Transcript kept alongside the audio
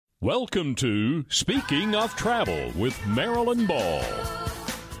Welcome to Speaking of Travel with Marilyn Ball.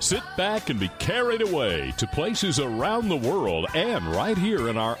 Sit back and be carried away to places around the world and right here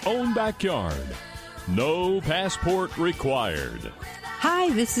in our own backyard. No passport required. Hi,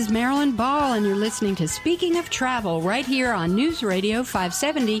 this is Marilyn Ball, and you're listening to Speaking of Travel right here on News Radio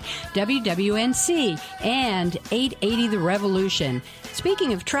 570 WWNC and 880 The Revolution.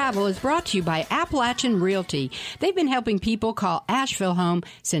 Speaking of Travel is brought to you by Appalachian Realty. They've been helping people call Asheville home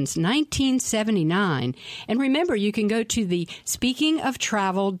since 1979. And remember, you can go to the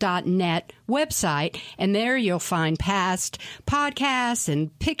speakingoftravel.net website, and there you'll find past podcasts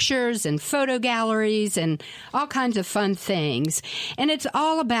and pictures and photo galleries and all kinds of fun things. And it's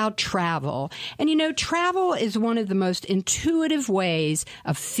all about travel. And you know, travel is one of the most intuitive ways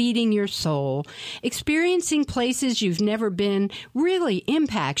of feeding your soul. Experiencing places you've never been really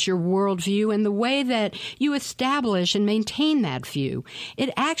impacts your worldview and the way that you establish and maintain that view.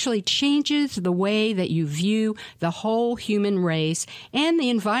 It actually changes the way that you view the whole human race and the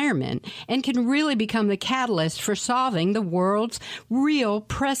environment, and can really become the catalyst for solving the world's real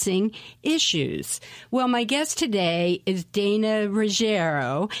pressing issues. Well, my guest today is Dana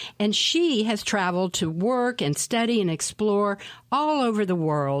Ruggiero, and she has traveled to work and study and explore all over the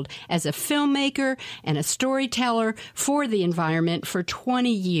world as a filmmaker and a storyteller for the environment for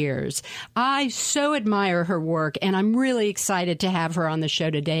 20 years. I so admire her work, and I'm really excited to have her on the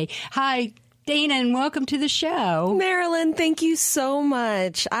show today. Hi, Dana, and welcome to the show. Marilyn, thank you so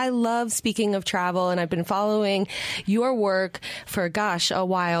much. I love Speaking of Travel, and I've been following your work for, a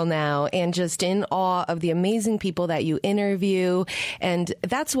while now, and just in awe of the amazing people that you interview. And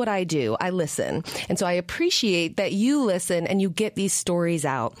that's what I do. I listen. And so I appreciate that you listen and you get these stories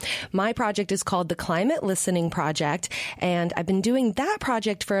out. My project is called the Climate Listening Project, and I've been doing that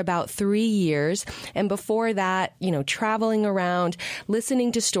project for about 3 years. And before that, traveling around,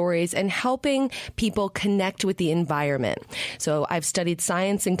 listening to stories, and helping people connect with the environment. So I've studied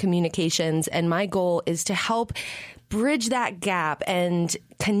science and communications, and my goal is to help bridge that gap and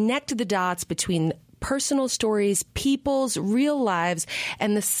connect the dots between personal stories, people's real lives,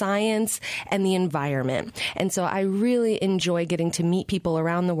 and the science and the environment. And so I really enjoy getting to meet people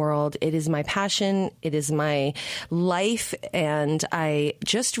around the world. It is my passion. It is my life. And I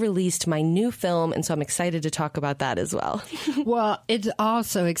just released my new film, and so I'm excited to talk about that as well. Well, it's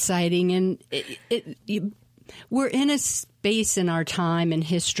also exciting. And we're in a space in our time and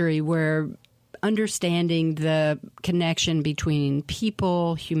history where understanding the connection between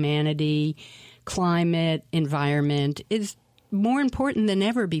people, humanity, climate, environment is more important than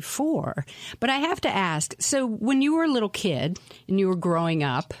ever before. But I have to ask, so when you were a little kid and you were growing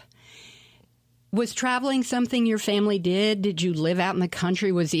up, was traveling something your family did? Did you live out in the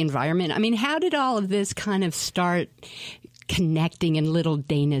country? Was the environment? I mean, how did all of this kind of start connecting in little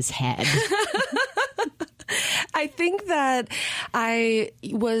Dana's head? I think that I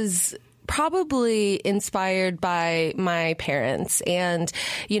was probably inspired by my parents. And,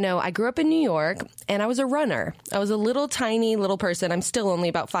 I grew up in New York, and I was a runner. I was a little tiny little person. I'm still only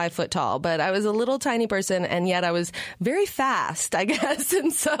about 5 foot tall, but I was a little tiny person, and yet I was very fast, I guess.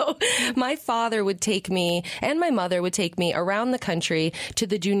 And so my father would take me, and my mother would take me around the country to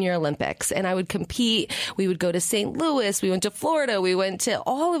the Junior Olympics, and I would compete. We would go to St. Louis. We went to Florida. We went to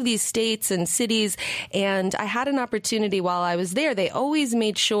all of these states and cities, and I had an opportunity while I was there. They always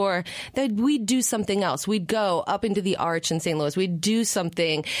made sure that we'd do something else. We'd go up into the Arch in St. Louis. We'd do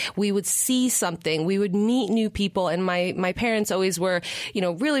something. We would see something. We would meet new people. And my parents always were,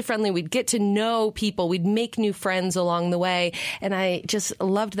 really friendly. We'd get to know people. We'd make new friends along the way. And I just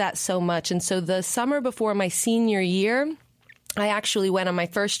loved that so much. And so the summer before my senior year, I actually went on my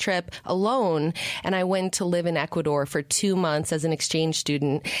first trip alone, and I went to live in Ecuador for 2 months as an exchange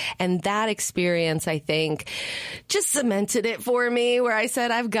student. And that experience, I think, just cemented it for me, where I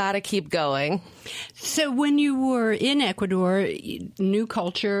said, I've got to keep going. So when you were in Ecuador, new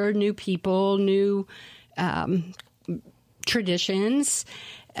culture, new people, new traditions,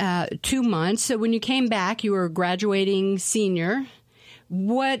 2 months. So when you came back, you were graduating senior.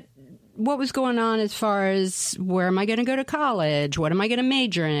 What was going on as far as where am I going to go to college? What am I going to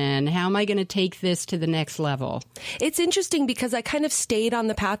major in? How am I going to take this to the next level? It's interesting because I kind of stayed on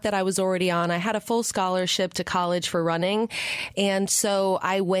the path that I was already on. I had a full scholarship to college for running. And so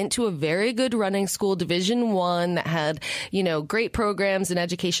I went to a very good running school, Division I, that had, great programs and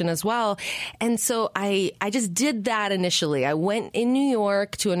education as well. And so I just did that initially. I went in New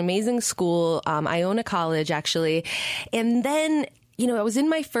York to an amazing school, Iona College, actually. And then I was in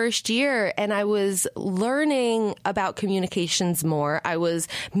my first year, and I was learning about communications more. I was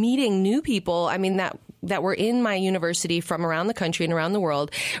meeting new people. I mean, that that were in my university from around the country and around the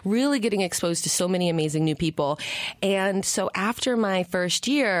world, really getting exposed to so many amazing new people. And so after my first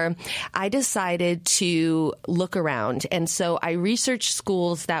year, I decided to look around. And so I researched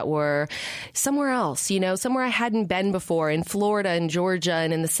schools that were somewhere else, somewhere I hadn't been before, in Florida and Georgia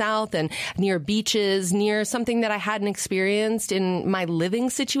and in the South, and near beaches, near something that I hadn't experienced in my living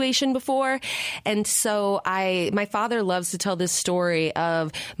situation before. And so my father loves to tell this story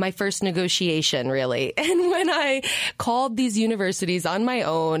of my first negotiation, really. And when I called these universities on my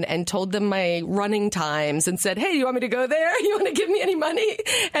own and told them my running times and said, hey, you want me to go there? You want to give me any money?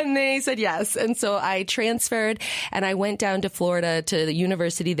 And they said yes. And so I transferred and I went down to Florida to the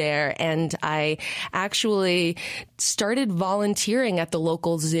university there. And I actually started volunteering at the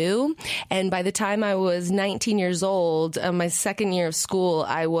local zoo. And by the time I was 19 years old, my second year of school,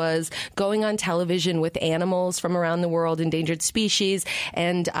 I was going on television with animals from around the world, endangered species.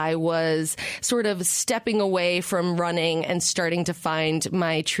 And I was sort of stepping away from running and starting to find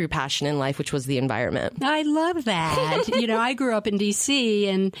my true passion in life, which was the environment. I love that. I grew up in D.C.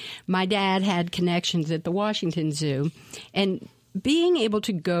 and my dad had connections at the Washington Zoo. And being able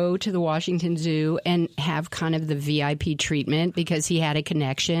to go to the Washington Zoo and have kind of the VIP treatment because he had a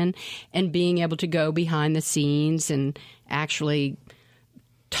connection, and being able to go behind the scenes and actually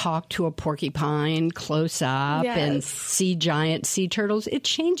talk to a porcupine close up and see giant sea turtles, it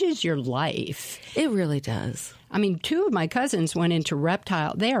changes your life. It really does. I mean, two of my cousins went into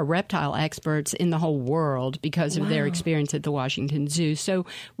reptile. They are reptile experts in the whole world because of their experience at the Washington Zoo. So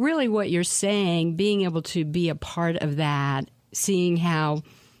really what you're saying, being able to be a part of that, seeing how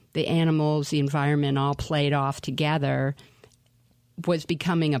the animals, the environment all played off together, was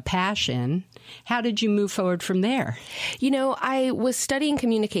becoming a passion. How did you move forward from there? I was studying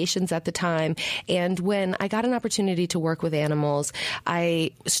communications at the time, and when I got an opportunity to work with animals,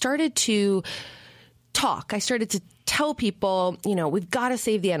 I started to talk. I started to tell people, we've got to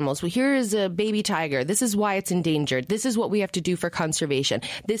save the animals. Well, here is a baby tiger. This is why it's endangered. This is what we have to do for conservation.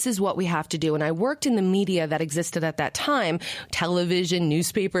 This is what we have to do. And I worked in the media that existed at that time, television,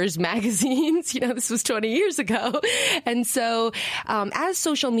 newspapers, magazines. This was 20 years ago. And so as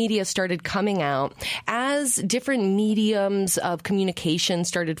social media started coming out, as different mediums of communication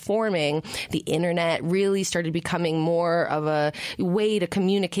started forming, the internet really started becoming more of a way to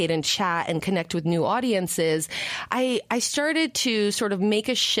communicate and chat and connect with new audiences. I started to sort of make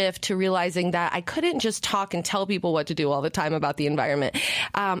a shift to realizing that I couldn't just talk and tell people what to do all the time about the environment.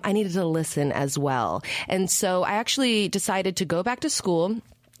 I needed to listen as well. And so I actually decided to go back to school.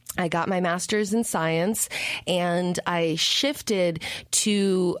 I got my master's in science, and I shifted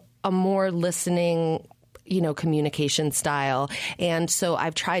to a more listening communication style. And so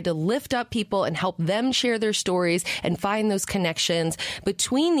I've tried to lift up people and help them share their stories and find those connections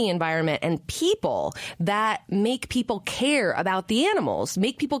between the environment and people that make people care about the animals,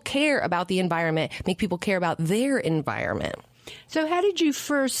 make people care about the environment, make people care about their environment. So how did you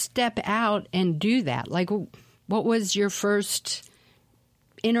first step out and do that? Like, what was your first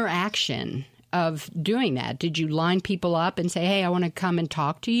interaction of doing that? Did you line people up and say, hey, I want to come and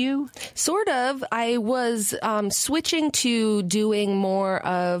talk to you? Sort of. I was switching to doing more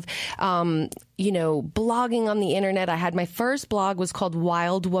of blogging on the internet. I had my first blog was called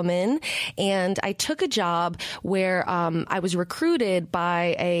Wild Woman, and I took a job where I was recruited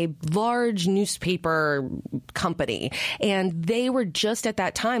by a large newspaper company, and they were just at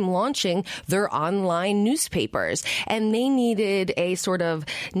that time launching their online newspapers, and they needed a sort of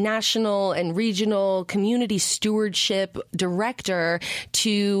national and regional community stewardship director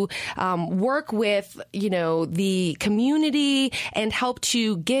to work with, the community and help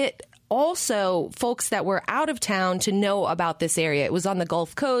to get also folks that were out of town to know about this area. It was on the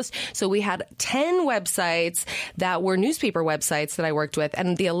Gulf Coast. So we had 10 websites that were newspaper websites that I worked with.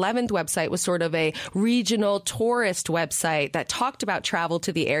 And the 11th website was sort of a regional tourist website that talked about travel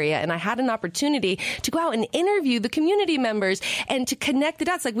to the area. And I had an opportunity to go out and interview the community members and to connect the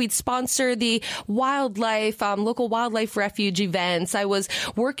dots. Like, we'd sponsor the wildlife, local wildlife refuge events. I was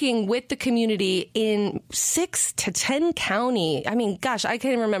working with the community in 6 to 10 counties. I mean, gosh, I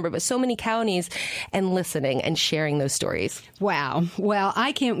can't even remember, but so many counties, and listening and sharing those stories. Wow. Well,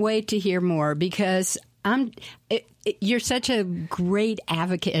 I can't wait to hear more because you're such a great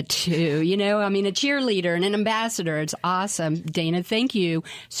advocate too, a cheerleader and an ambassador. It's awesome. Dana, thank you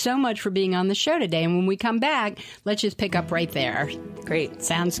so much for being on the show today. And when we come back, let's just pick up right there. Great.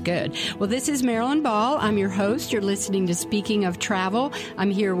 Sounds good. Well, this is Marilyn Ball. I'm your host. You're listening to Speaking of Travel.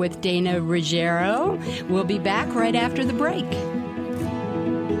 I'm here with Dana Ruggiero. We'll be back right after the break.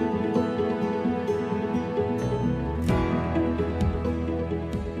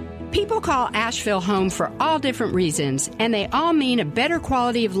 People People call Asheville home for all different reasons, and they all mean a better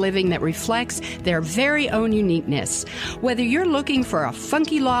quality of living that reflects their very own uniqueness. Whether you're looking for a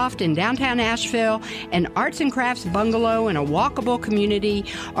funky loft in downtown Asheville, an arts and crafts bungalow in a walkable community,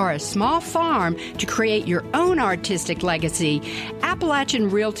 or a small farm to create your own artistic legacy, Appalachian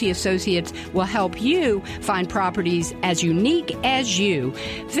Realty Associates will help you find properties as unique as you.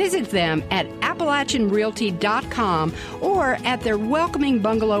 Visit them at AppalachianRealty.com or at their welcoming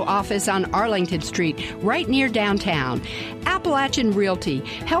bungalow office on Arlington Street, right near downtown. Appalachian Realty,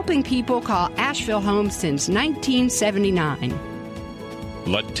 helping people call Asheville home since 1979.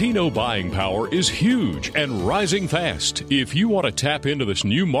 Latino buying power is huge and rising fast. If you want to tap into this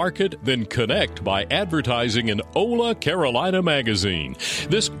new market, then connect by advertising in Hola Carolina magazine.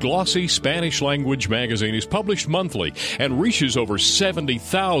 This glossy Spanish-language magazine is published monthly and reaches over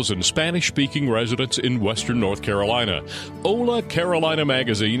 70,000 Spanish-speaking residents in Western North Carolina. Hola Carolina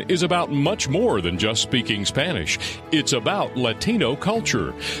magazine is about much more than just speaking Spanish. It's about Latino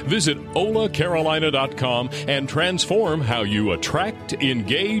culture. Visit holacarolina.com and transform how you attract,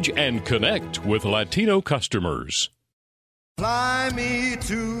 engage, and connect with Latino customers. Fly me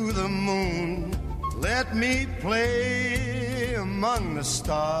to the moon, let me play among the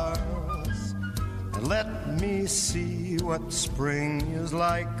stars, and let me see what spring is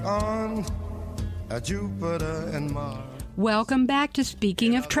like on Jupiter and Mars. Welcome back to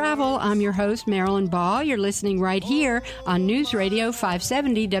Speaking of Travel. I'm your host, Marilyn Ball. You're listening right here on News Radio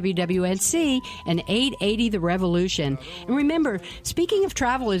 570 WWNC and 880 The Revolution. And remember, Speaking of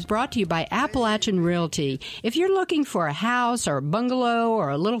Travel is brought to you by Appalachian Realty. If you're looking for a house or a bungalow or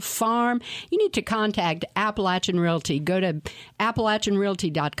a little farm, you need to contact Appalachian Realty. Go to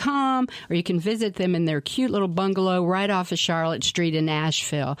AppalachianRealty.com, or you can visit them in their cute little bungalow right off of Charlotte Street in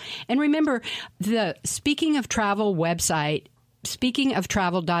Asheville. And remember, the Speaking of Travel website,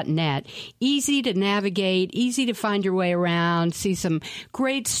 speakingoftravel.net. Easy to navigate, easy to find your way around, see some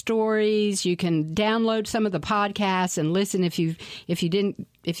great stories. You can download some of the podcasts and listen if you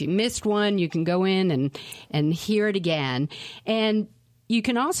missed one, you can go in and hear it again. And you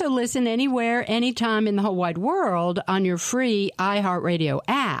can also listen anywhere, anytime in the whole wide world on your free iHeartRadio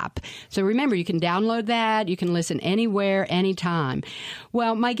app. So remember, you can download that. You can listen anywhere, anytime.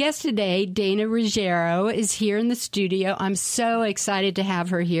 Well, my guest today, Dana Ruggiero, is here in the studio. I'm so excited to have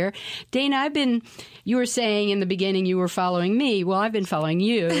her here. Dana, you were saying in the beginning you were following me. Well, I've been following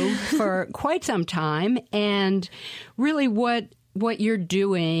you for quite some time. And really what you're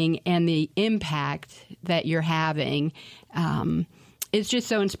doing and the impact that you're having, it's just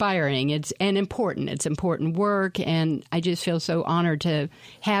so inspiring. It's important work, and I just feel so honored to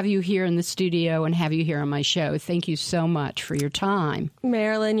have you here in the studio and have you here on my show. Thank you so much for your time.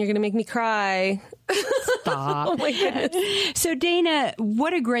 Marilyn, you're going to make me cry. Stop. Oh, my goodness. So, Dana,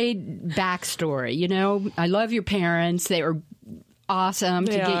 what a great backstory. You know, I love your parents. They were awesome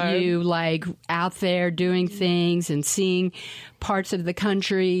to get you out there doing things and seeing parts of the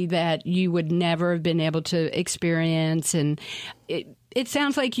country that you would never have been able to experience. And it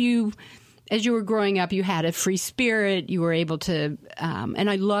sounds like you, as you were growing up, you had a free spirit. You were able to, and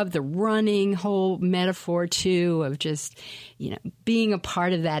I love the running whole metaphor too of just, being a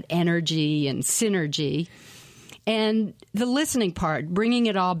part of that energy and synergy. And the listening part, bringing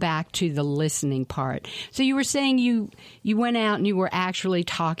it all back to the listening part. So you were saying you went out and you were actually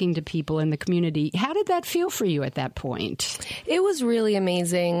talking to people in the community. How did that feel for you at that point? It was really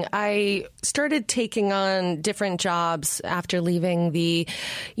amazing. I started taking on different jobs after leaving the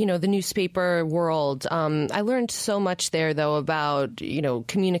newspaper world. I learned so much there, though, about,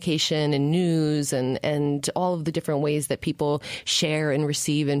 communication and news and all of the different ways that people share and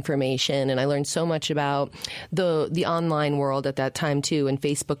receive information. And I learned so much about the online world at that time, too. And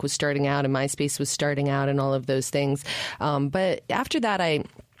Facebook was starting out and MySpace was starting out and all of those things. But after that, I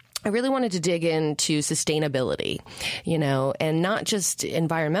really wanted to dig into sustainability, and not just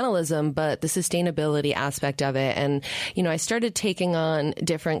environmentalism, but the sustainability aspect of it. And, I started taking on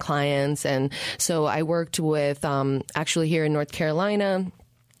different clients. And so I worked with actually here in North Carolina,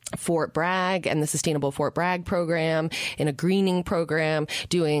 Fort Bragg and the Sustainable Fort Bragg program, in a greening program,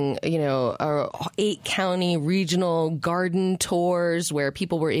 doing, 8-county regional garden tours where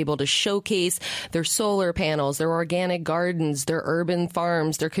people were able to showcase their solar panels, their organic gardens, their urban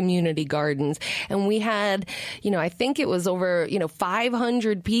farms, their community gardens. And we had, I think it was over,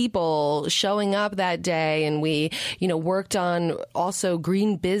 500 people showing up that day. And we, worked on also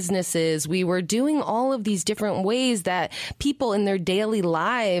green businesses. We were doing all of these different ways that people in their daily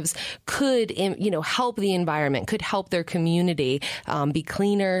lives lives could, help the environment, could help their community be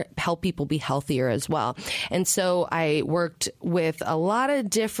cleaner, help people be healthier as well. And so I worked with a lot of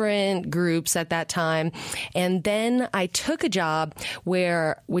different groups at that time. And then I took a job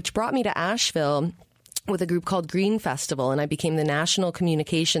which brought me to Asheville with a group called Green Festival, and I became the national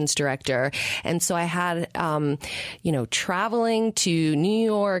communications director. And so I had, traveling to New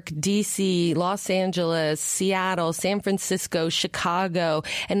York, DC, Los Angeles, Seattle, San Francisco, Chicago,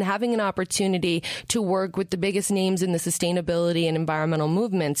 and having an opportunity to work with the biggest names in the sustainability and environmental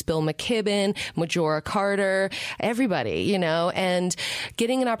movements, Bill McKibben, Majora Carter, everybody, and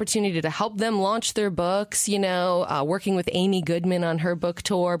getting an opportunity to help them launch their books, working with Amy Goodman on her book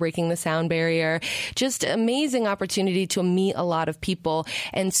tour, Breaking the Sound Barrier, just amazing opportunity to meet a lot of people.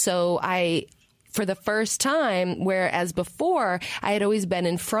 And so for the first time, whereas before I had always been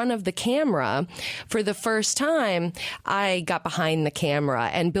in front of the camera, for the first time, I got behind the camera.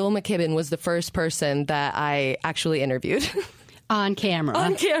 And Bill McKibben was the first person that I actually interviewed. On camera.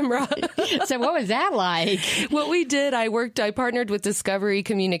 On camera. So what was that like? What we did, I partnered with Discovery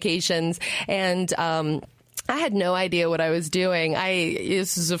Communications, and I had no idea what I was doing.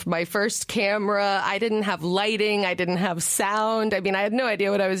 This was my first camera. I didn't have lighting. I didn't have sound. I had no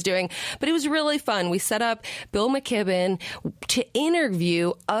idea what I was doing, but it was really fun. We set up Bill McKibben to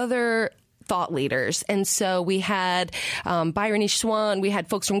interview other thought leaders. And so we had Byron East Swan, we had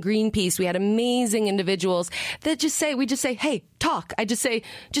folks from Greenpeace, we had amazing individuals that we just say, hey, talk. I just say,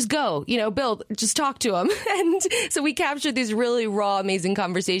 just go, Bill, just talk to him. And so we captured these really raw, amazing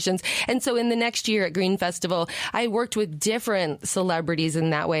conversations. And so in the next year at Green Festival, I worked with different celebrities in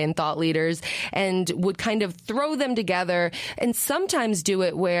that way and thought leaders, and would kind of throw them together, and sometimes do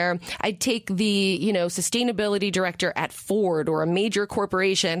it where I'd take the, sustainability director at Ford or a major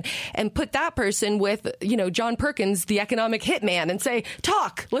corporation and put that person with, John Perkins, the economic hitman, and say,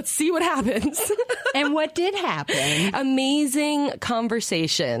 talk, let's see what happens. And what did happen? Amazing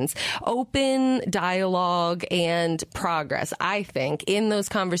conversations, open dialogue, and progress. I think in those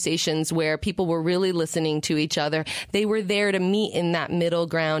conversations where people were really listening to each other, they were there to meet in that middle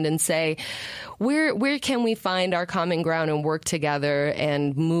ground and say, where can we find our common ground and work together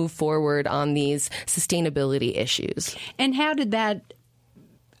and move forward on these sustainability issues? And how did that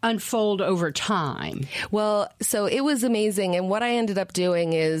unfold over time? Well, so it was amazing. And what I ended up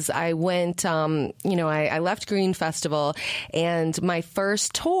doing is I went, I left Green Festival, and my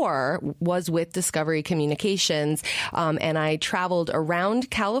first tour was with Discovery Communications. And I traveled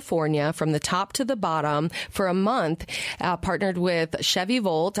around California from the top to the bottom for a month, partnered with Chevy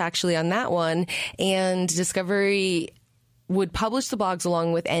Volt actually on that one, and Discovery would publish the blogs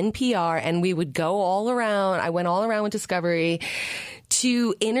along with NPR, and we would go all around. I went all around with Discovery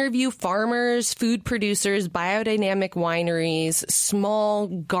to interview farmers, food producers, biodynamic wineries, small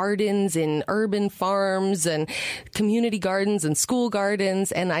gardens in urban farms and community gardens and school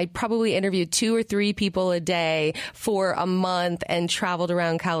gardens. And I probably interviewed 2 or 3 people a day for a month and traveled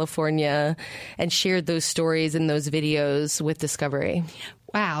around California and shared those stories and those videos with Discovery.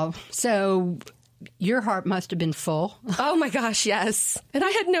 Wow. So your heart must have been full. Oh my gosh, yes. And I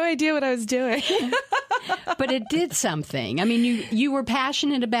had no idea what I was doing. But it did something. You were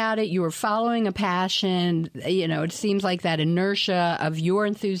passionate about it. You were following a passion. It seems like that inertia of your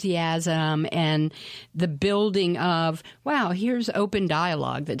enthusiasm and the building of, wow, here's open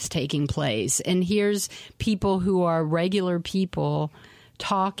dialogue that's taking place. And here's people who are regular people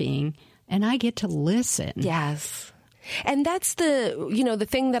talking, and I get to listen. Yes. And that's the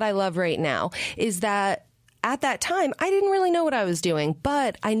thing that I love right now is that at that time, I didn't really know what I was doing,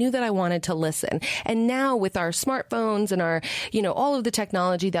 but I knew that I wanted to listen. And now with our smartphones and our, all of the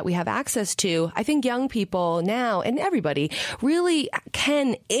technology that we have access to, I think young people now and everybody really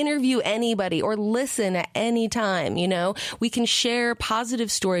can interview anybody or listen at any time. We can share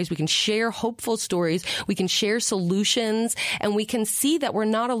positive stories. We can share hopeful stories. We can share solutions, and we can see that we're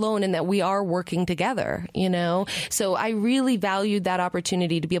not alone and that we are working together, So I really valued that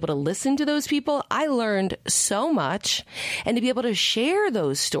opportunity to be able to listen to those people. I learned so much, and to be able to share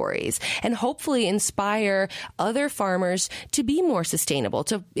those stories and hopefully inspire other farmers to be more sustainable,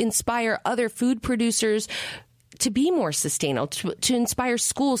 to inspire other food producers to be more sustainable, to inspire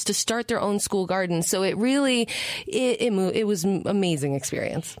schools to start their own school gardens. So it really, it was an amazing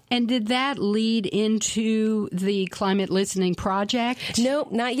experience. And did that lead into the Climate Listening Project?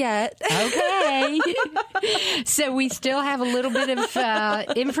 Nope, not yet. Okay. So we still have a little bit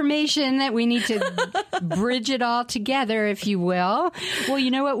of information that we need to bridge it all together, if you will. Well, you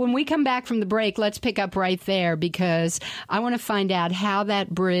know what? When we come back from the break, let's pick up right there, because I want to find out how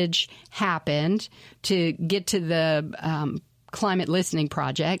that bridge happened to get to the Climate Listening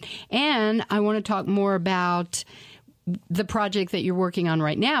Project. And I want to talk more about the project that you're working on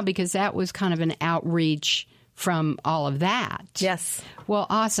right now, because that was kind of an outreach from all of that. Yes. Well,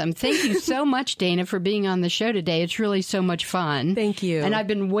 awesome. Thank you so much, Dana, for being on the show today. It's really so much fun. Thank you. And I've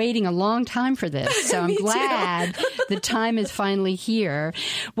been waiting a long time for this, so I'm glad the time is finally here.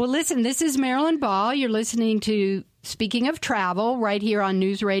 Well, listen, this is Marilyn Ball. You're listening to Speaking of Travel right here on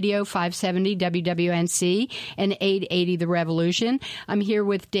News Radio 570 WWNC and 880 The Revolution. I'm here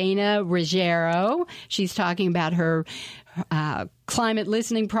with Dana Ruggiero. She's talking about her Climate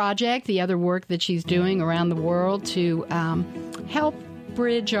Listening Project, the other work that she's doing around the world to help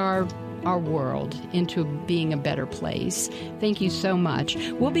bridge our world into being a better place. Thank you so much.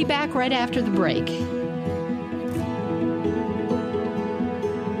 We'll be back right after the break.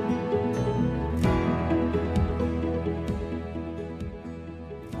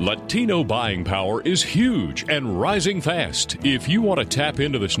 Latino buying power is huge and rising fast. If you want to tap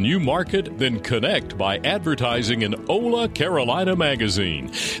into this new market, then connect by advertising in Hola Carolina magazine.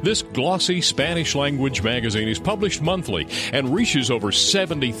 This glossy Spanish-language magazine is published monthly and reaches over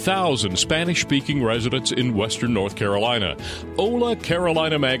 70,000 Spanish-speaking residents in Western North Carolina. Hola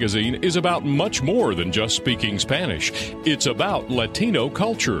Carolina magazine is about much more than just speaking Spanish. It's about Latino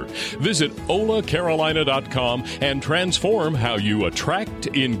culture. Visit holacarolina.com and transform how you attract,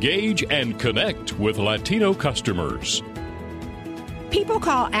 engage, and connect with Latino customers. People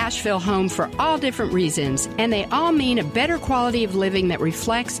call Asheville home for all different reasons, and they all mean a better quality of living that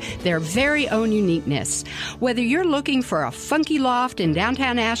reflects their very own uniqueness. Whether you're looking for a funky loft in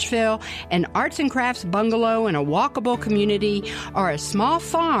downtown Asheville, an arts and crafts bungalow in a walkable community, or a small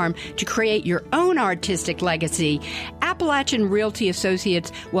farm to create your own artistic legacy, Appalachian Realty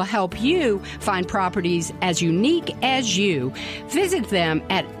Associates will help you find properties as unique as you. Visit them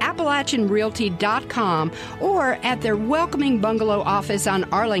at AppalachianRealty.com or at their welcoming bungalow office on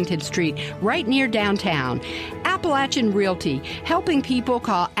Arlington Street, right near downtown. Appalachian Realty, helping people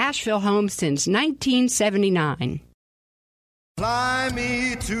call Asheville home since 1979. Fly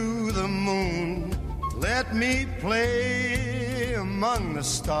me to the moon, let me play among the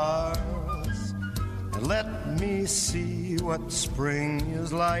stars, and let me see what spring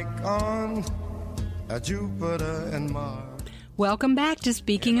is like on Jupiter and Mars. Welcome back to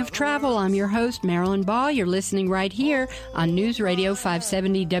Speaking of Travel. I'm your host, Marilyn Ball. You're listening right here on News Radio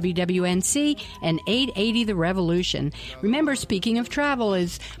 570 WWNC and 880 The Revolution. Remember, Speaking of Travel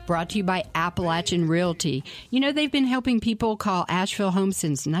is brought to you by Appalachian Realty. You know, they've been helping people call Asheville home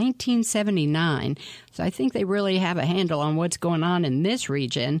since 1979. So I think they really have a handle on what's going on in this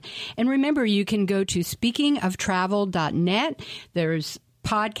region. And remember, you can go to speakingoftravel.net. There's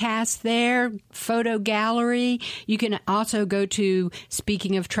podcast there, photo gallery. You can also go to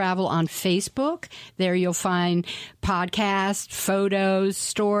Speaking of Travel on Facebook. There you'll find podcasts, photos,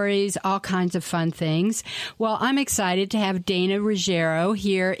 stories, all kinds of fun things. Well, I'm excited to have Dana Ruggiero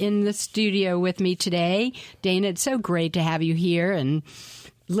here in the studio with me today. Dana, it's so great to have you here and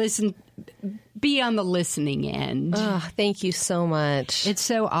be on the listening end. Oh, thank you so much. It's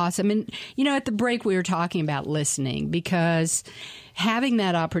so awesome. And, you know, at the break we were talking about listening, because having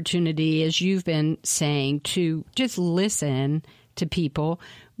that opportunity, as you've been saying, to just listen to people,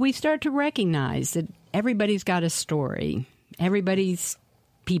 we start to recognize that everybody's got a story. Everybody's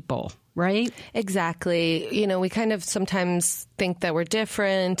people, right? Exactly. You know, we kind of sometimes think that we're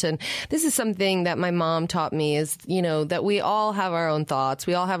different. And this is something that my mom taught me is, you know, that we all have our own thoughts.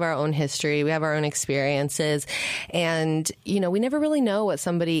 We all have our own history. We have our own experiences. And, you know, we never really know what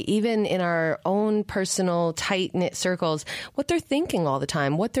somebody, even in our own personal tight-knit circles, what they're thinking all the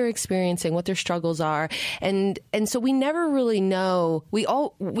time, what they're experiencing, what their struggles are. And so we never really know. We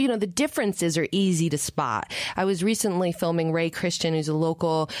all, you know, the differences are easy to spot. I was recently filming Ray Christian, who's a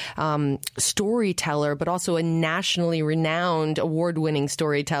local storyteller, but also a nationally renowned award-winning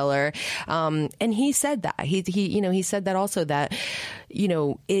storyteller. And he said that he said that also, that, you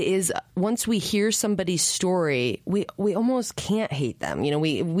know, it is, once we hear somebody's story, we almost can't hate them. You know,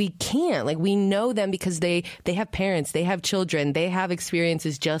 we can't, like, we know them because they have parents, they have children, they have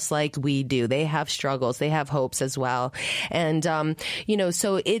experiences just like we do. They have struggles, they have hopes as well. And, you know,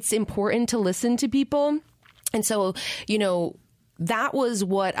 so it's important to listen to people. And so, you know, that was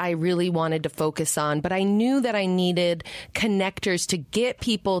what I really wanted to focus on. But I knew that I needed connectors to get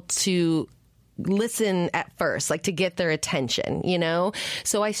people to listen at first, like to get their attention, you know?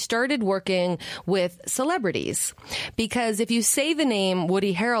 So I started working with celebrities because if you say the name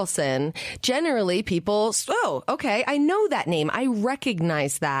Woody Harrelson, generally people, oh, okay, I know that name. I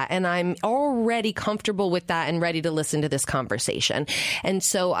recognize that and I'm already comfortable with that and ready to listen to this conversation. And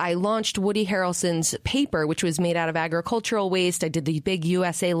so I launched Woody Harrelson's paper, which was made out of agricultural waste. I did the big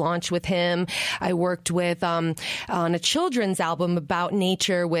USA launch with him. I worked with on a children's album about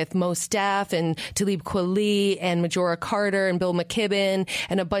nature with Mos Def and Talib Kweli and Majora Carter and Bill McKibben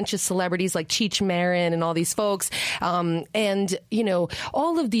and a bunch of celebrities like Cheech Marin and all these folks. And, you know,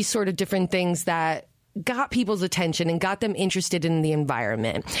 all of these sort of different things that got people's attention and got them interested in the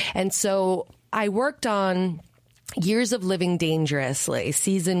environment. And so I worked on Years of Living Dangerously,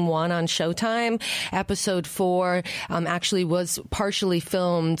 season 1 on Showtime. Episode 4 actually was partially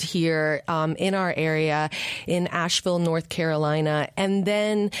filmed here in our area in Asheville, North Carolina. And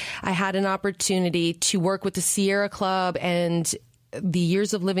then I had an opportunity to work with the Sierra Club and the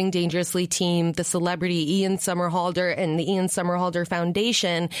Years of Living Dangerously team, the celebrity Ian Somerhalder and the Ian Somerhalder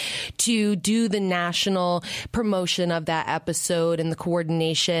Foundation to do the national promotion of that episode and the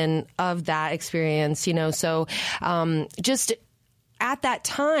coordination of that experience, you know. So just at that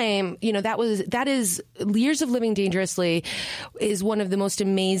time, you know, that is Years of Living Dangerously is one of the most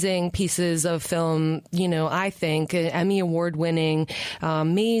amazing pieces of film, you know, I think, Emmy Award winning,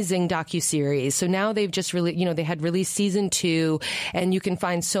 amazing docuseries. So now they've just really, you know, they had released season 2 and you can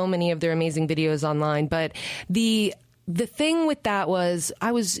find so many of their amazing videos online. But the thing with that was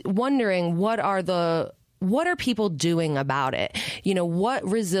I was wondering what are people doing about it? You know, what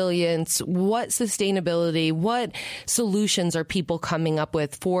resilience, what sustainability, what solutions are people coming up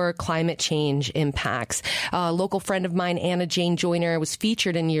with for climate change impacts? A local friend of mine, Anna Jane Joyner, was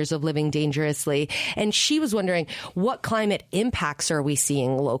featured in Years of Living Dangerously, and she was wondering what climate impacts are we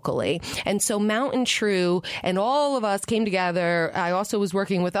seeing locally? And so Mountain True and all of us came together. I also was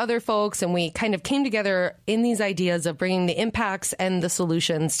working with other folks, and we kind of came together in these ideas of bringing the impacts and the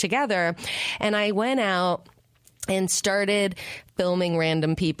solutions together. And I went out and started filming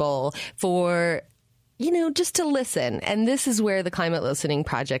random people for, you know, just to listen. And this is where the Climate Listening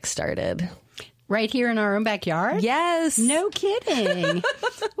Project started. Right here in our own backyard? Yes. No kidding.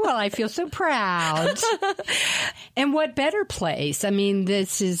 Well, I feel so proud. And what better place? I mean,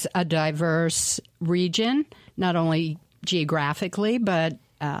 this is a diverse region, not only geographically, but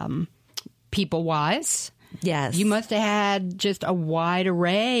people-wise. Yes. You must have had just a wide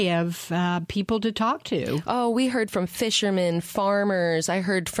array of people to talk to. Oh, we heard from fishermen, farmers. I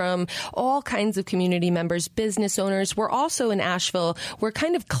heard from all kinds of community members, business owners. We're also in Asheville. We're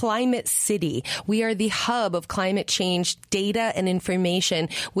kind of climate city. We are the hub of climate change data and information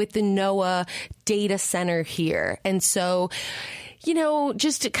with the NOAA data center here. And so, you know,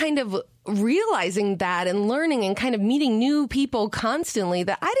 just kind of realizing that and learning and kind of meeting new people constantly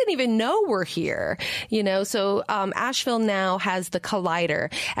that I didn't even know were here, you know. So Asheville now has the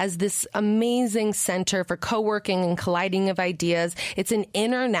Collider as this amazing center for co-working and colliding of ideas. It's an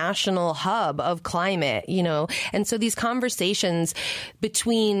international hub of climate, you know. And so these conversations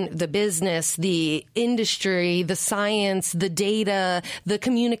between the business, the industry, the science, the data, the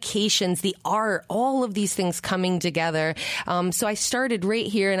communications, the art, all of these things coming together. So I started right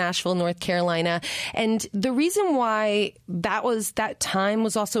here in Asheville, North Carolina. And the reason why that time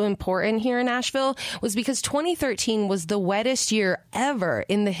was also important here in Asheville was because 2013 was the wettest year ever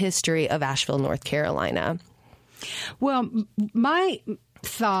in the history of Asheville, North Carolina. Well, my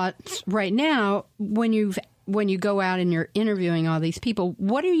thoughts right now, when you go out and you're interviewing all these people,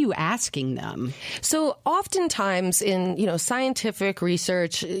 what are you asking them? So oftentimes in, you know, scientific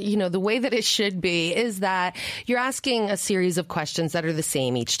research, you know, the way that it should be is that you're asking a series of questions that are the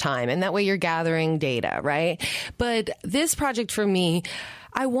same each time. And that way you're gathering data, right? But this project for me,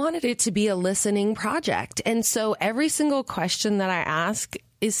 I wanted it to be a listening project. And so every single question that I ask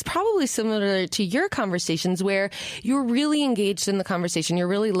is probably similar to your conversations where you're really engaged in the conversation. You're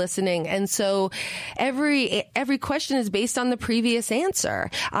really listening. And so every question is based on the previous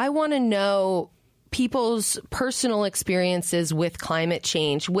answer. I want to know people's personal experiences with climate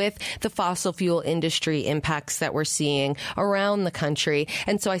change, with the fossil fuel industry impacts that we're seeing around the country.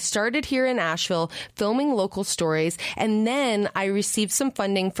 And so I started here in Asheville filming local stories, and then I received some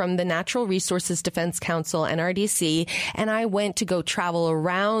funding from the Natural Resources Defense Council, NRDC, and I went to go travel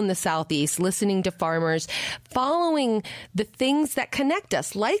around the Southeast, listening to farmers, following the things that connect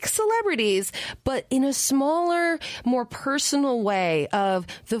us, like celebrities, but in a smaller, more personal way of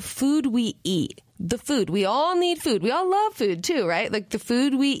the food we eat. the food. We all need food. We all love food too, right? Like the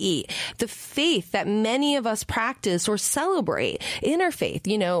food we eat, the faith that many of us practice or celebrate, interfaith,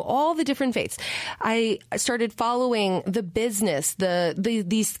 all the different faiths. I started following the business,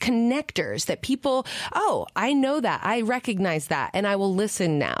 these connectors that people, I know that, I recognize that, and I will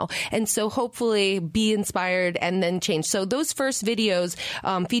listen now. And so hopefully be inspired and then change. So those first videos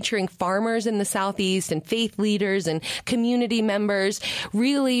featuring farmers in the Southeast and faith leaders and community members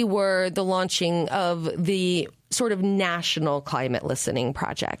really were the launching of the sort of national climate listening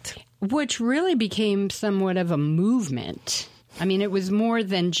project. Which really became somewhat of a movement. I mean, it was more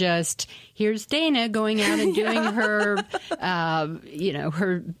than just, here's Dana going out and doing her,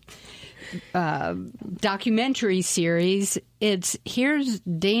 her documentary series. It's, here's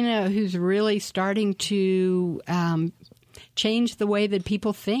Dana who's really starting to change the way that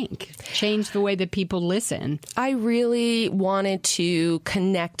people think, change the way that people listen. I really wanted to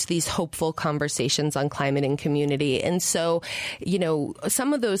connect these hopeful conversations on climate and community. And so,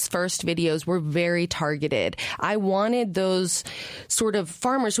 some of those first videos were very targeted. I wanted those sort of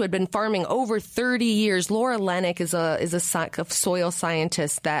farmers who had been farming over 30 years. Laura Lennox is a soil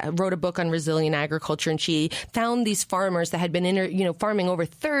scientist that wrote a book on resilient agriculture, and she found these farmers that had been farming over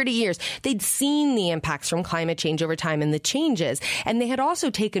 30 years. They'd seen the impacts from climate change over time and the changes. And they had also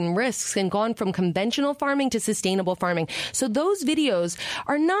taken risks and gone from conventional farming to sustainable farming. So those videos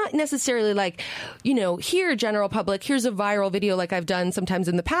are not necessarily like, here, general public, here's a viral video like I've done sometimes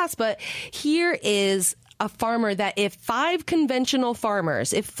in the past, but here is a farmer that if five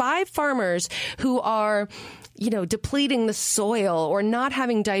farmers who are depleting the soil or not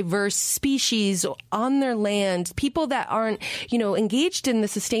having diverse species on their land, people that aren't, engaged in the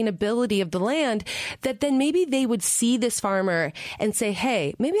sustainability of the land, that then maybe they would see this farmer and say,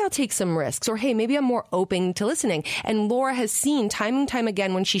 hey, maybe I'll take some risks, or hey, maybe I'm more open to listening. And Laura has seen time and time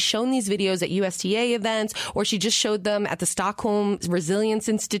again when she's shown these videos at USDA events, or she just showed them at the Stockholm Resilience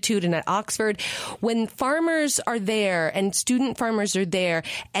Institute and at Oxford, when farmers are there and student farmers are there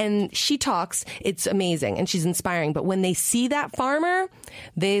and she talks, it's amazing. And she's inspiring. But when they see that farmer,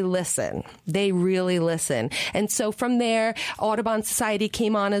 they listen. They really listen. And so from there, Audubon Society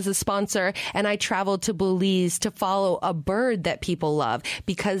came on as a sponsor, and I traveled to Belize to follow a bird that people love,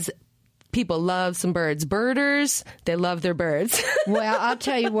 because people love some birds. Birders, they love their birds. Well, I'll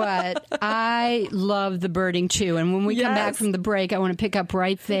tell you what, I love the birding too. And when we come back from the break, I want to pick up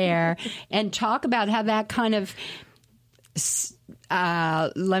right there and talk about how that kind of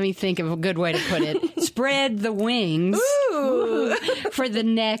let me think of a good way to put it. Spread the wings for the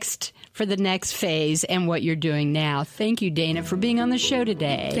next phase and what you're doing now. Thank you, Dana, for being on the show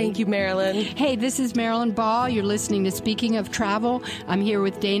today. Thank you, Marilyn. Hey, this is Marilyn Ball. You're listening to Speaking of Travel. I'm here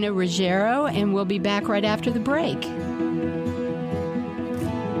with Dana Ruggiero, and we'll be back right after the break.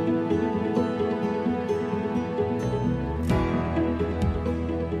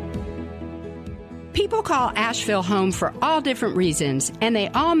 People call Asheville home for all different reasons, and they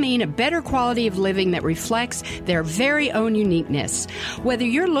all mean a better quality of living that reflects their very own uniqueness. Whether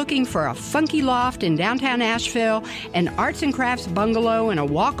you're looking for a funky loft in downtown Asheville, an arts and crafts bungalow in a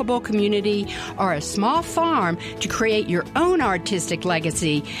walkable community, or a small farm to create your own artistic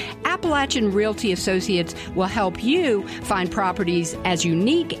legacy, Appalachian Realty Associates will help you find properties as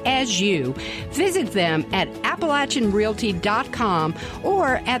unique as you. Visit them at AppalachianRealty.com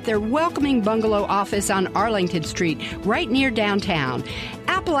or at their welcoming bungalow office on Arlington Street, right near downtown.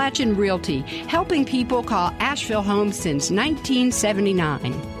 Appalachian Realty, helping people call Asheville home since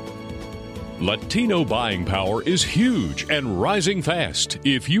 1979. Latino buying power is huge and rising fast.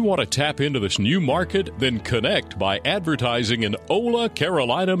 If you want to tap into this new market, then connect by advertising in Hola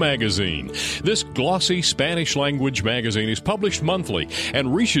Carolina magazine. This glossy Spanish-language magazine is published monthly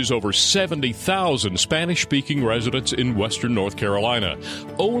and reaches over 70,000 Spanish-speaking residents in Western North Carolina.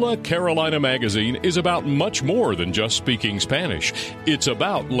 Hola Carolina magazine is about much more than just speaking Spanish. It's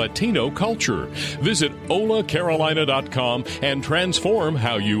about Latino culture. Visit holacarolina.com and transform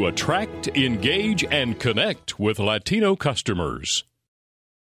how you attract, engage, and connect with Latino customers.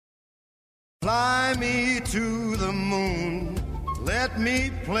 Fly me to the moon, let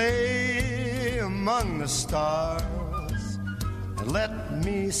me play among the stars, and let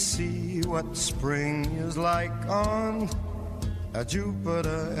me see what spring is like on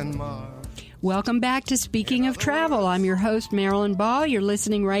Jupiter and Mars. Welcome back to Speaking of Travel. I'm your host, Marilyn Ball. You're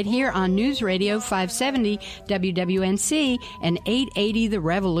listening right here on News Radio 570 WWNC and 880 The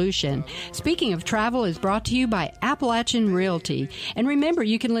Revolution. Speaking of Travel is brought to you by Appalachian Realty. And remember,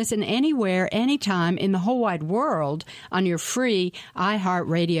 you can listen anywhere, anytime in the whole wide world on your free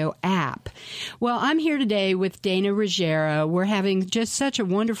iHeartRadio app. Well, I'm here today with Dana Ruggiero. We're having just such a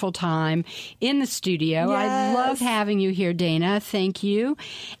wonderful time in the studio. Yes. I love having you here, Dana. Thank you.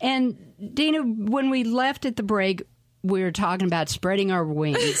 And Dana, when we left at the break, we were talking about spreading our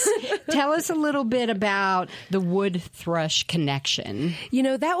wings. Tell us a little bit about the wood thrush connection. You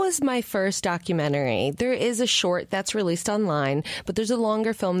know, that was my first documentary. There is a short that's released online, but there's a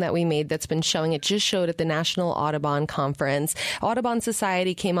longer film that we made that's been showing. It just showed at the National Audubon Conference. Audubon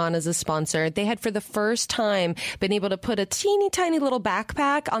Society came on as a sponsor. They had for the first time been able to put a teeny tiny little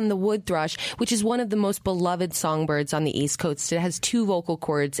backpack on the wood thrush, which is one of the most beloved songbirds on the East Coast. It has 2 vocal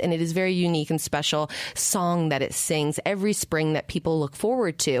cords, and it is very unique and special song that it sings every spring that people look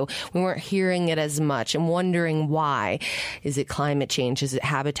forward to. We weren't hearing it as much and wondering why. Is it climate change? Is it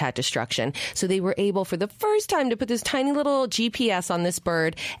habitat destruction? So they were able for the first time to put this tiny little GPS on this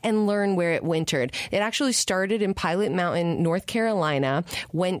bird and learn where it wintered. It actually started in Pilot Mountain, North Carolina,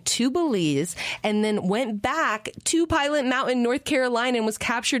 went to Belize, and then went back to Pilot Mountain, North Carolina, and was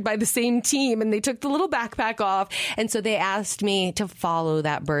captured by the same team. And they took the little backpack off. And so they asked me to follow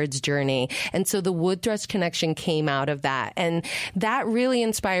that bird's journey. And so the wood thrush connection came out of that. And that really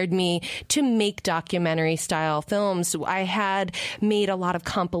inspired me to make documentary style films. I had made a lot of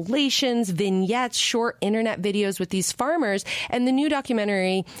compilations, vignettes, short internet videos with these farmers. And the new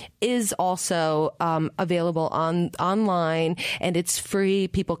documentary is also available online, and it's free.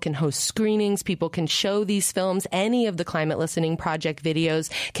 People can host screenings. People can show these films. Any of the Climate Listening Project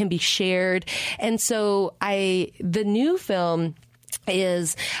videos can be shared. And so the new film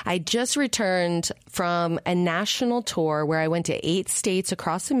is I just returned from a national tour where I went to 8 states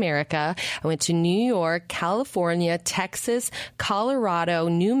across America. I went to New York, California, Texas, Colorado,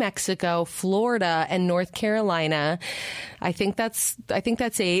 New Mexico, Florida, and North Carolina. I think that's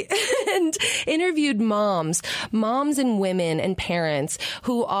 8. And interviewed moms and women and parents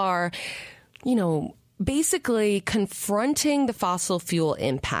who are, basically confronting the fossil fuel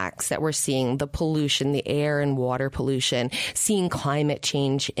impacts that we're seeing, the pollution, the air and water pollution, seeing climate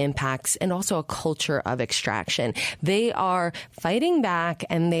change impacts, and also a culture of extraction. They are fighting back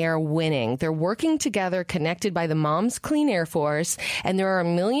and they are winning. They're working together, connected by the Moms Clean Air Force. And there are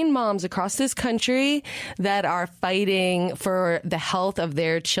 1 million moms across this country that are fighting for the health of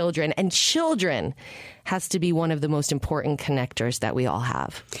their children. And children has to be one of the most important connectors that we all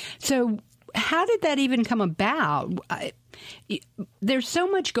have. So how did that even come about? There's so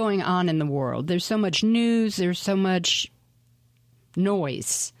much going on in the world. There's so much news. There's so much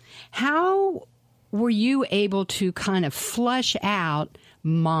noise. How were you able to kind of flush out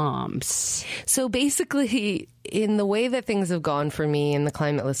moms? So basically, in the way that things have gone for me in the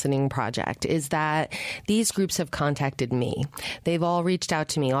Climate Listening Project is that these groups have contacted me. They've all reached out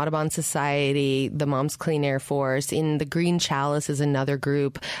to me. Audubon Society, the Moms Clean Air Force, in the Green Chalice is another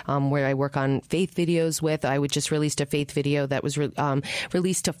group where I work on faith videos with. I just released a faith video that was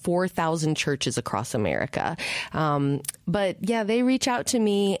released to 4,000 churches across America. But yeah, they reach out to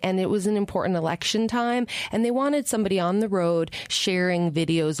me, and it was an important election time, and they wanted somebody on the road sharing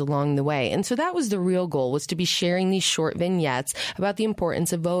videos along the way. And so that was the real goal, was to be sharing these short vignettes about the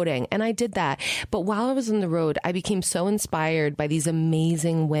importance of voting. And I did that. But while I was on the road, I became so inspired by these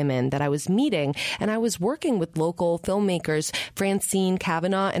amazing women that I was meeting. And I was working with local filmmakers, Francine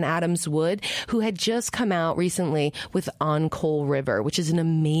Kavanaugh and Adams Wood, who had just come out recently with On Coal River, which is an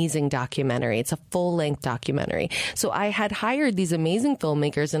amazing documentary. It's a full-length documentary. So I had hired these amazing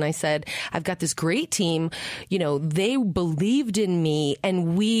filmmakers, and I said, I've got this great team. They believed in me,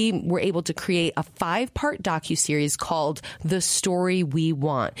 and we were able to create a 5-part docuseries called The Story We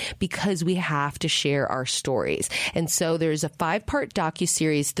Want, because we have to share our stories. And so there's a 5-part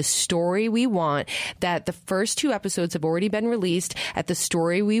docuseries, The Story We Want, that the first 2 episodes have already been released at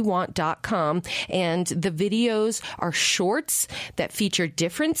thestorywewant.com. And the videos are shorts that feature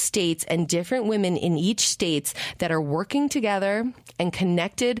different states and different women in each state that are working together and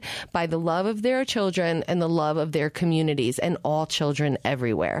connected by the love of their children and the love of their communities, and all children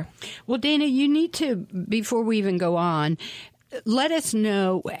everywhere. Well, Dana, you need to, before we even go on, let us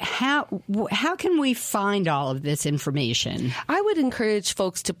know how can we find all of this information? I would encourage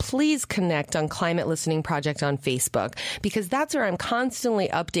folks to please connect on Climate Listening Project on Facebook, because that's where I'm constantly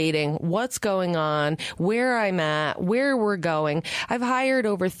updating what's going on, where I'm at, where we're going. I've hired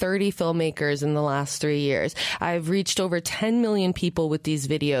over 30 filmmakers in the last 3 years. I've reached over 10 million people with these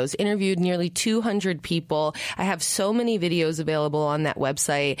videos, interviewed nearly 200 people. I have so many videos available on that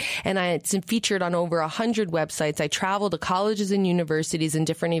website, and it's featured on over 100 websites. I travel to colleges and universities and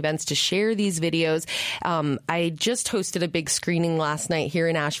different events to share these videos. I just hosted a big screening last night here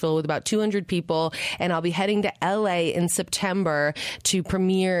in Asheville with about 200 people, and I'll be heading to LA in September to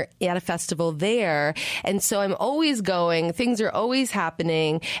premiere at a festival there. And so I'm always going. Things are always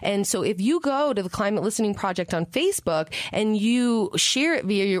happening. And so if you go to the Climate Listening Project on Facebook and you share it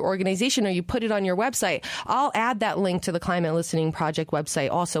via your organization or you put it on your website, I'll add that link to the Climate Listening Project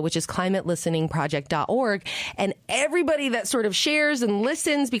website also, which is climatelisteningproject.org. And everybody that sort of shares and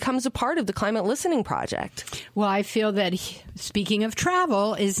listens becomes a part of the Climate Listening Project. Well, I feel that speaking of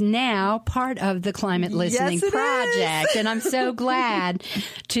travel is now part of the Climate Listening Project. And I'm so glad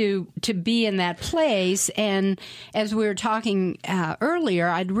to be in that place. And as we were talking earlier,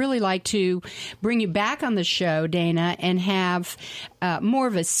 I'd really like to bring you back on the show, Dana, and have more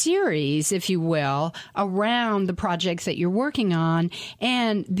of a series, if you will, around the projects that you're working on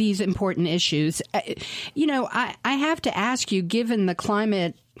and these important issues. I have to ask you, given the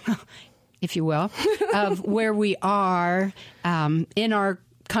climate, if you will, of where we are in our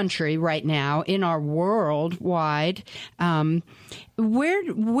country right now, in our worldwide,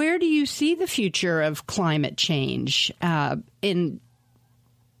 where do you see the future of climate change in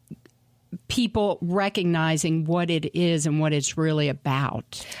people recognizing what it is and what it's really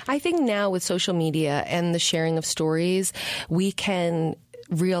about? I think now with social media and the sharing of stories, we can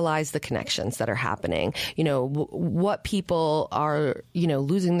realize the connections that are happening. What people are,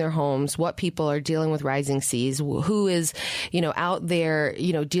 losing their homes, what people are dealing with rising seas, who is, out there,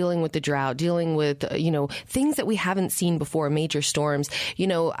 dealing with the drought, dealing with, things that we haven't seen before, major storms.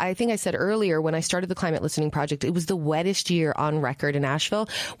 I think I said earlier when I started the Climate Listening Project, it was the wettest year on record in Asheville.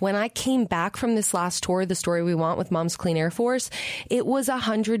 When I came back from this last tour, The Story We Want with Mom's Clean Air Force, it was a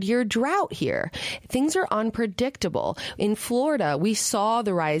 100-year drought here. Things are unpredictable. In Florida, we saw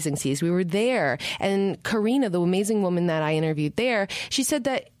the rising seas. We were there. And Karina, the amazing woman that I interviewed there, she said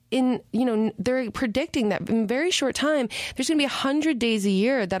that they're predicting that in a very short time, there's going to be 100 days a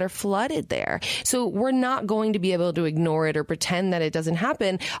year that are flooded there. So we're not going to be able to ignore it or pretend that it doesn't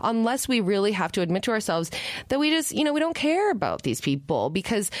happen unless we really have to admit to ourselves that we just, we don't care about these people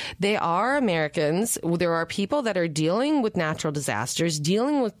because they are Americans. There are people that are dealing with natural disasters,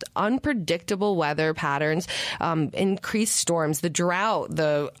 dealing with unpredictable weather patterns, increased storms, the drought,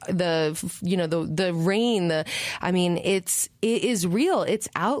 the rain, it is real. It's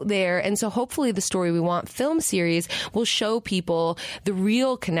out there. And so hopefully The Story We Want film series will show people the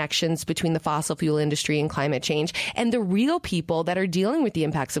real connections between the fossil fuel industry and climate change, and the real people that are dealing with the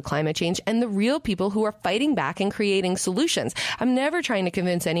impacts of climate change, and the real people who are fighting back and creating solutions. I'm never trying to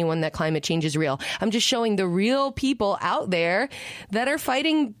convince anyone that climate change is real. I'm just showing the real people out there that are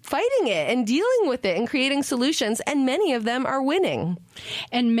fighting it and dealing with it and creating solutions. And many of them are winning.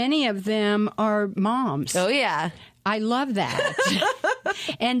 And many of them are moms. Oh, yeah. I love that.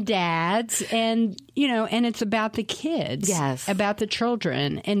 And dads, and it's about the kids. Yes. About the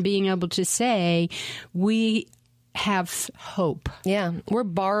children, and being able to say, we have hope. Yeah. We're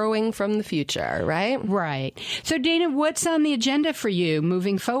borrowing from the future, right? Right. So, Dana, what's on the agenda for you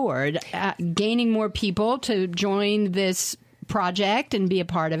moving forward? Gaining more people to join this project and be a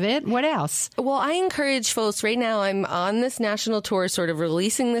part of it. What else? Well, I encourage folks right now. I'm on this national tour, sort of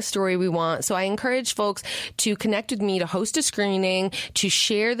releasing the story we want. So I encourage folks to connect with me, to host a screening, to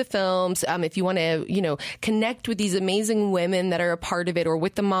share the films. If you want to, connect with these amazing women that are a part of it, or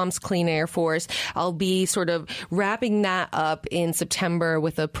with the Moms Clean Air Force, I'll be sort of wrapping that up in September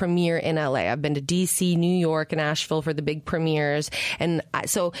with a premiere in LA. I've been to DC, New York, and Asheville for the big premieres. And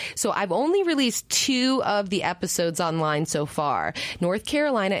so I've only released 2 of the episodes online so far. North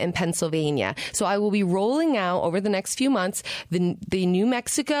Carolina and Pennsylvania. So I will be rolling out over the next few months the New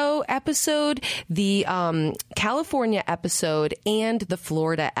Mexico episode, the California episode, and the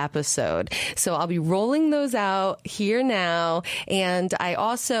Florida episode. So I'll be rolling those out here now. And I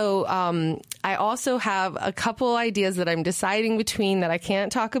also have a couple ideas that I'm deciding between that I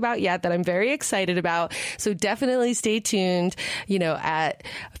can't talk about yet that I'm very excited about. So definitely stay tuned, at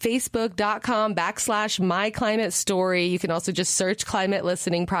facebook.com/myclimatestory. You can also So just search Climate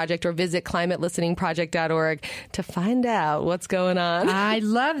Listening Project or visit climatelisteningproject.org to find out what's going on. I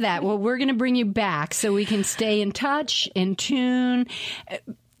love that. Well, we're going to bring you back so we can stay in touch, in tune.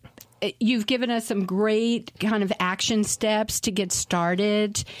 You've given us some great kind of action steps to get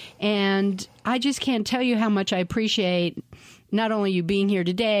started. And I just can't tell you how much I appreciate not only you being here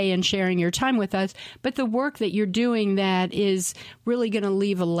today and sharing your time with us, but the work that you're doing that is really going to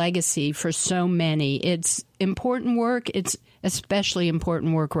leave a legacy for so many. It's important work. It's especially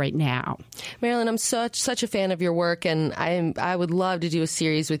important work right now. Marilyn, I'm such a fan of your work, and I would love to do a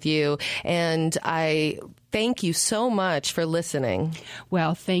series with you. And I thank you so much for listening.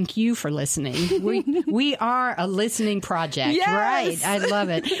 Well, thank you for listening. We are a listening project, yes! Right? I love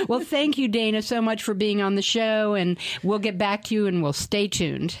it. Well, thank you, Dana, so much for being on the show, and we'll get back to you, and we'll stay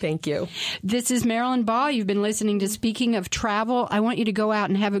tuned. Thank you. This is Marilyn Ball. You've been listening to Speaking of Travel. I want you to go out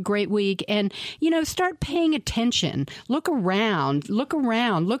and have a great week, and start paying attention. Look around. Look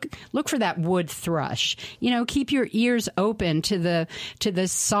for that wood thrush. Keep your ears open to the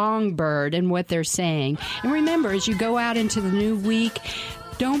songbird and what they're saying. And remember, as you go out into the new week,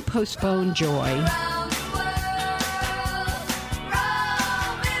 don't postpone joy.